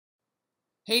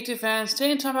Hey to fans,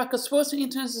 today I'm talking about Kaspersky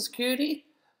Internet Security.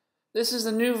 This is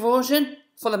the new version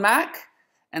for the Mac,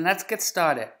 and let's get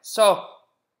started. So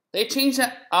they changed they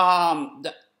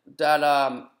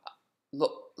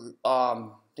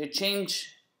changed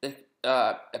the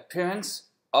appearance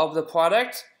of the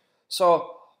product.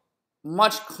 So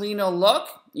much cleaner look.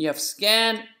 You have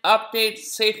scan, update,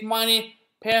 save money,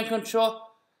 parent control,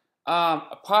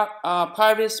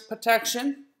 privacy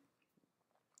protection.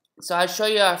 So I'll show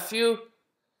you a few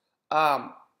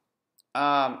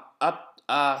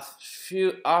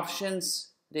few options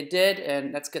they did,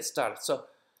 and let's get started. So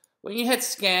when you hit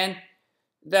scan,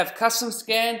 they have custom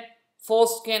scan, full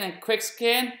scan, and quick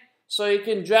scan. So you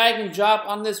can drag and drop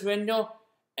on this window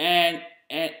and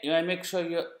make sure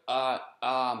your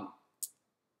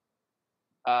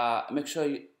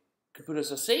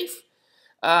computers are safe.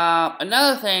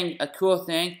 Another thing, a cool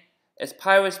thing, is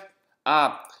piracy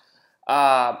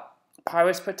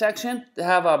protection. They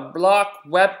have a block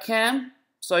webcam,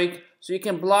 so you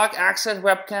can block access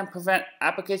webcam, prevent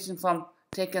application from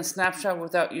taking snapshot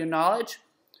without your knowledge.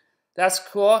 That's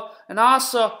cool. And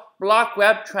also block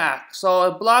web track. So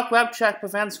a block web track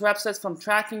prevents websites from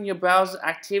tracking your browser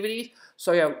activities.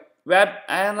 So your web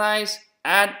analyze,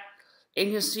 ad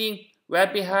agency,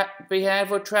 web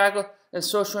behavior tracker, and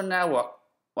social network,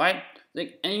 right?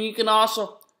 And you can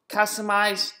also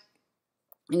customize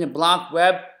block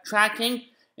web tracking,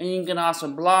 and you can also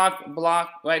block,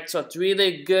 right? So it's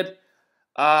really good.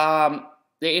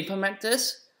 They implement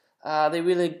this. They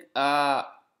really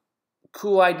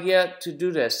cool idea to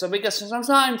do this. So because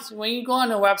sometimes when you go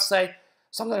on a website,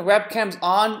 sometimes webcam's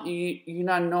on, you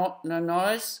not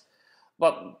notice,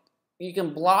 but you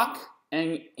can block,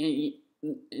 and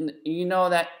you know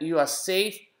that you are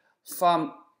safe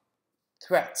from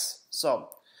threats. So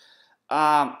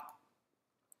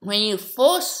when you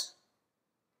first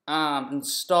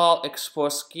install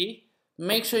Kaspersky,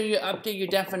 make sure you update your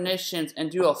definitions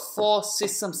and do a full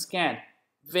system scan.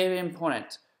 Very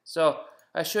important. So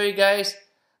I show you guys.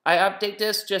 I update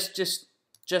this just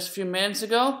a few minutes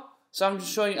ago. So I'm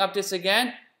just showing you updates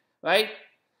again, right?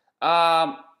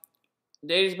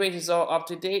 Database is all up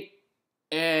to date,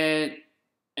 and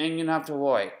you don't have to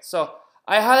worry. So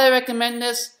I highly recommend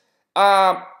this.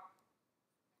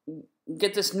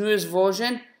 Get this newest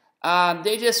version.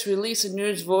 They just released a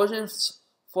newest version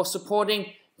for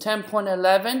supporting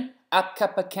 10.11 App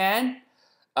Kappa Can.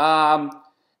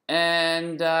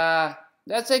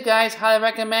 That's it, guys. Highly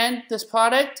recommend this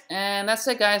product. And that's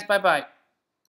it, guys. Bye-bye.